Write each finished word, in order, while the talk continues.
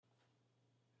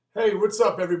Hey, what's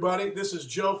up, everybody? This is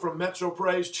Joe from Metro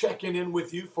Praise checking in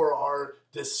with you for our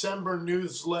December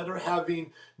newsletter,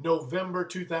 having November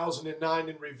 2009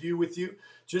 in review with you.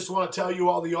 Just want to tell you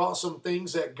all the awesome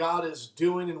things that God is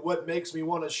doing and what makes me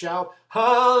want to shout,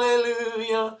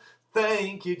 Hallelujah!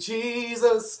 Thank you,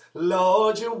 Jesus.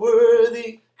 Lord, you're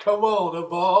worthy. Come on,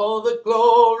 of all the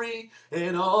glory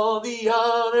and all the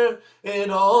honor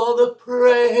and all the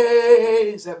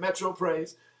praise at Metro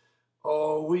Praise.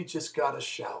 Oh, we just got to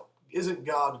shout. Isn't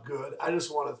God good? I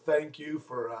just want to thank you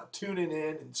for tuning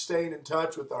in and staying in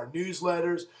touch with our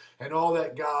newsletters and all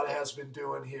that God has been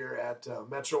doing here at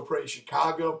Metro Praise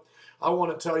Chicago. I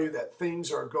want to tell you that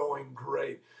things are going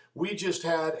great. We just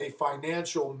had a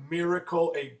financial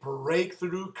miracle, a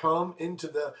breakthrough come into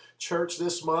the church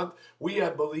this month. We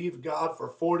had believed God for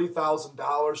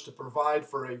 $40,000 to provide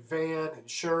for a van,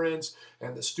 insurance,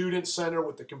 and the student center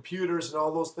with the computers and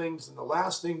all those things. And the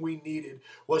last thing we needed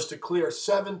was to clear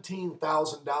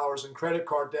 $17,000 in credit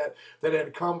card debt that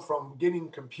had come from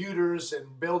getting computers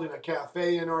and building a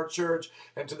cafe in our church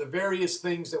and to the various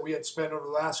things that we had spent over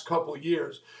the last couple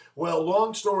years. Well,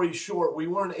 long story short, we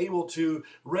weren't able to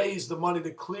raise the money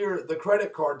to clear the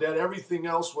credit card debt. Everything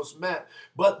else was met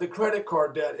but the credit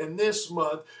card debt. And this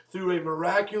month, through a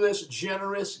miraculous,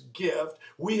 generous gift,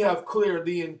 we have cleared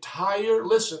the entire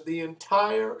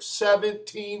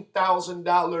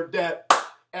 $17,000 debt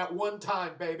at one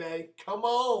time, baby. Come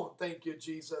on. Thank you,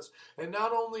 Jesus. And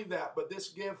not only that, but this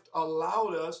gift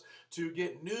allowed us to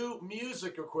get new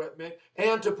music equipment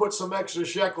and to put some extra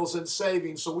shekels in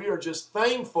savings. So we are just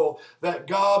thankful that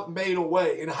God made a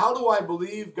way. And how do I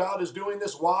believe God is doing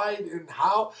this? Why and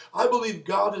how? I believe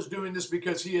God is doing this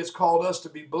because he has called us to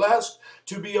be blessed,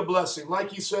 to be a blessing. Like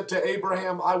he said to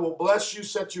Abraham, I will bless you,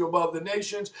 set you above the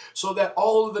nations, so that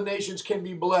all of the nations can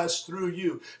be blessed through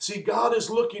you. See, God is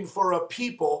looking for a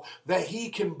people that he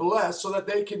can bless so that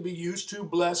they can be used to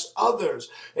bless others.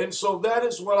 And so that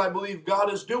is what I believe God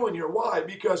is doing here. Why?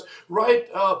 Because right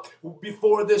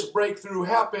before this breakthrough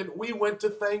happened, we went to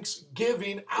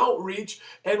Thanksgiving outreach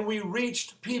and we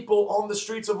reached people on the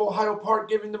streets of Ohio Park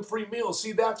giving them free meals.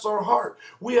 See, that's our heart.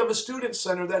 We have a student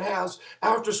center that has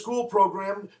after school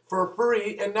program for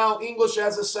free and now English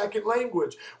as a second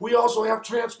language. We also have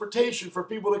transportation for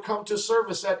people to come to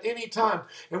service at any time,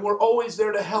 and we're always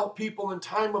there to help people in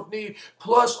time of need.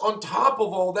 Plus, on top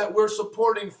of all that, we're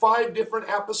supporting 5 different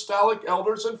apostolic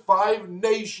elders in 5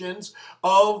 nations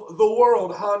of the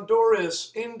world: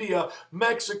 Honduras, India,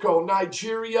 Mexico,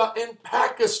 Nigeria, and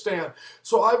Pakistan.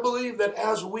 So I believe that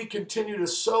as we continue to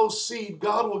sow seed,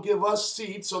 God will give us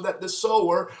seed so that the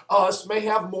sower, us, may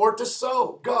have more to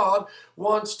sow. God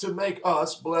wants to make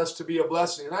us blessed to be a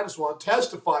blessing. And I just want to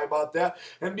testify about that.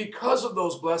 And because of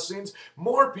those blessings,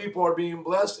 more people are being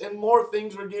blessed and more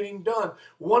things are getting done.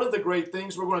 One of the great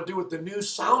things we're going to do with the new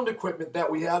sound equipment that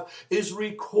we have is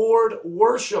record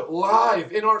worship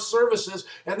live in our services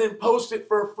and then post it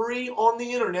for free on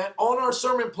the internet, on our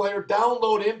sermon player.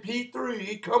 Download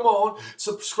MP3. Come on.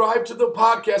 Subscribe to the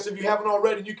podcast if you haven't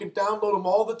already. You can download them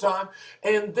all the time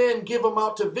and then give them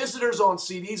out to visitors on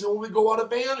CDs and when we go out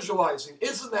evangelizing.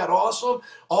 Isn't that awesome?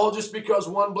 All just because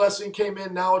one blessing came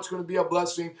in, now it's going to be a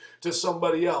blessing to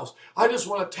somebody else. I just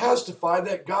want to testify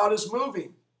that God is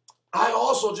moving. I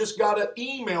also just got an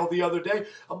email the other day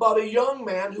about a young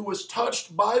man who was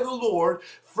touched by the Lord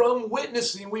from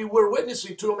witnessing. We were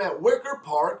witnessing to him at Wicker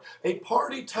Park, a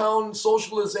party town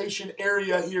socialization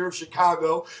area here of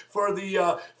Chicago for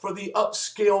the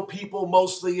upscale people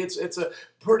mostly. It's a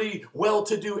pretty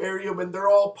well-to-do area, but they're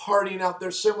all partying out there,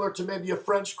 similar to maybe a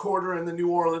French Quarter in the New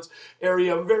Orleans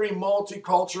area, very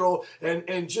multicultural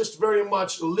and just very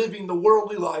much living the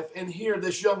worldly life. And here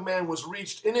this young man was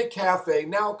reached in a cafe,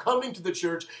 now coming to the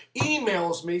church,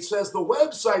 emails me, says the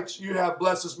website you have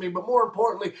blesses me, but more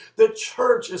importantly, the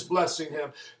church is blessing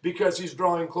him because he's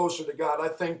drawing closer to God. I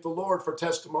thank the Lord for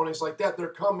testimonies like that. They're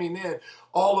coming in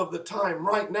all of the time.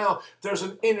 Right now, there's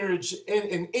an energy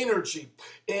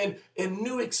and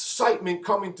new excitement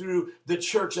coming through the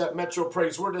church at Metro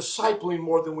Praise. We're discipling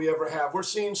more than we ever have. We're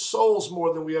seeing souls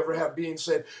more than we ever have being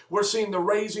saved. We're seeing the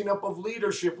raising up of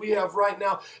leadership. We have right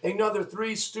now another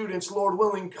 3 students, Lord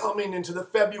willing, coming into the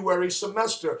February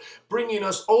semester, bringing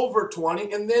us over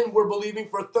 20, and then we're believing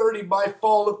for 30 by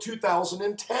fall of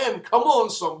 2010. Come on,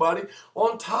 somebody.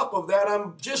 On top of that,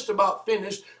 I'm just about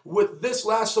finished with this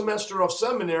last semester of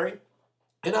seminary,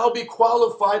 and I'll be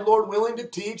qualified, Lord willing, to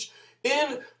teach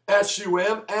in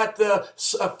SUM at the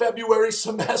February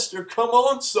semester. Come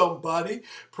on, somebody.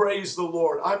 Praise the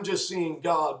Lord. I'm just seeing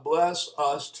God bless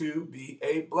us to be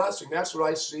a blessing. That's what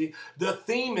I see the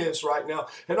theme is right now.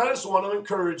 And I just want to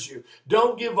encourage you.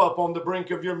 Don't give up on the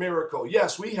brink of your miracle.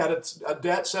 Yes, we had a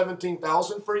debt,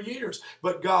 $17,000 for years,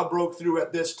 but God broke through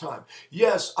at this time.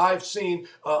 Yes, I've seen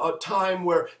a time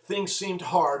where things seemed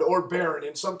hard or barren,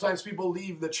 and sometimes people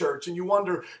leave the church and you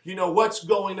wonder, what's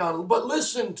going on. But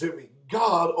listen to me.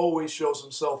 God always shows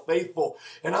himself faithful.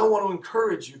 And I want to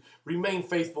encourage you, remain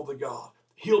faithful to God.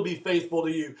 He'll be faithful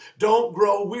to you. Don't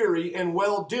grow weary in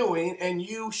well-doing, and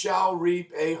you shall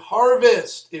reap a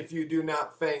harvest if you do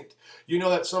not faint. You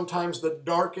know that sometimes the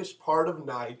darkest part of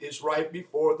night is right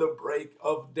before the break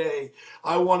of day.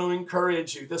 I want to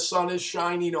encourage you. The sun is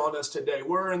shining on us today.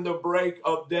 We're in the break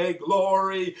of day.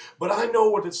 Glory. But I know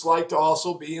what it's like to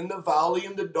also be in the valley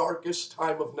in the darkest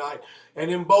time of night. And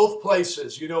in both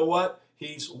places, you know what?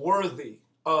 He's worthy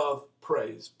of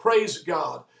praise. Praise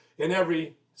God in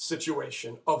every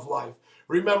situation of life.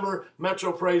 Remember,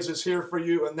 Metro Praise is here for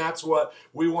you, and that's what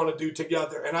we want to do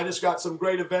together. And I just got some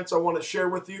great events I want to share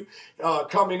with you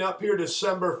coming up here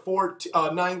December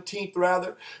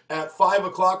 19th, at 5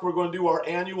 o'clock. We're going to do our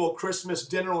annual Christmas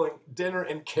dinner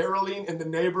and caroling in the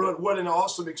neighborhood. What an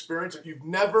awesome experience. If you've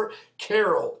never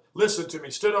caroled, listen to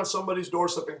me, stood on somebody's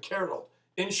doorstep and caroled.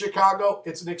 In Chicago,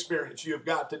 it's an experience you have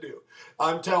got to do.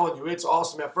 I'm telling you, it's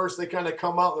awesome. At first, they kind of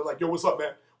come out, and they're like, yo, what's up,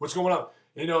 man? What's going on?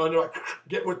 And they're like,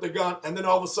 get with the gun. And then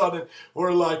all of a sudden,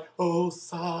 we're like, oh,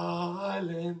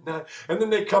 silent night. And then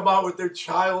they come out with their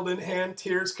child in hand,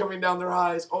 tears coming down their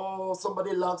eyes. Oh,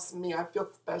 somebody loves me. I feel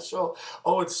special.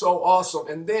 Oh, it's so awesome.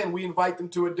 And then we invite them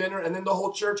to a dinner, and then the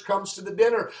whole church comes to the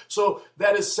dinner. So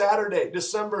that is Saturday,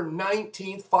 December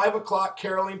 19th, 5 o'clock,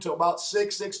 caroling till about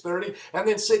 6:30. And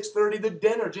then 6:30, the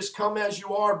dinner. Just come as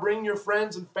you are. Bring your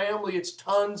friends and family. It's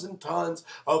tons and tons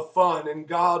of fun, and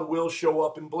God will show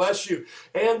up and bless you.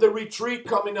 And the retreat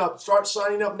coming up. Start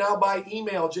signing up now by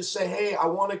email. Just say, hey, I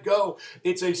want to go.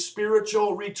 It's a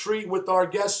spiritual retreat with our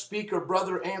guest speaker,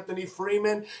 Brother Anthony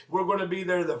Freeman. We're going to be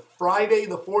there the Friday,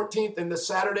 the 14th, and the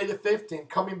Saturday, the 15th.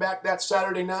 Coming back that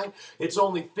Saturday night. It's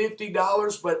only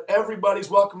 $50, but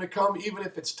everybody's welcome to come, even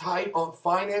if it's tight on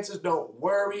finances. Don't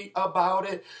worry about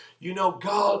it.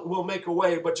 God will make a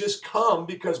way, but just come,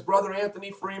 because Brother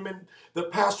Anthony Freeman, the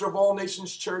pastor of All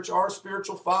Nations Church, our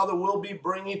spiritual father, will be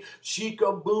bringing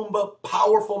Shika Boomba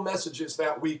powerful messages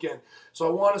that weekend. So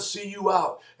I want to see you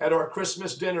out at our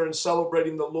Christmas dinner and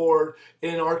celebrating the Lord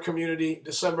in our community,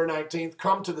 December 19th.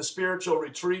 Come to the spiritual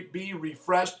retreat, be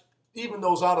refreshed. Even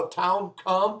those out of town,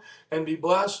 come and be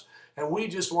blessed. And we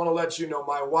just want to let you know,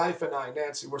 my wife and I,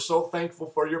 Nancy, we're so thankful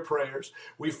for your prayers.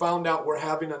 We found out we're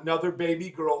having another baby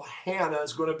girl. Hannah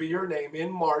is going to be her name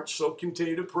in March, so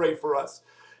continue to pray for us.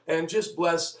 And just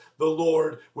bless the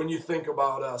Lord when you think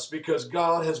about us, because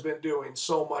God has been doing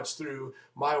so much through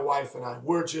my wife and I.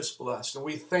 We're just blessed, and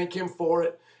we thank him for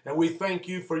it. And we thank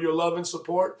you for your love and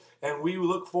support. And we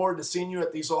look forward to seeing you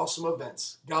at these awesome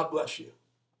events. God bless you.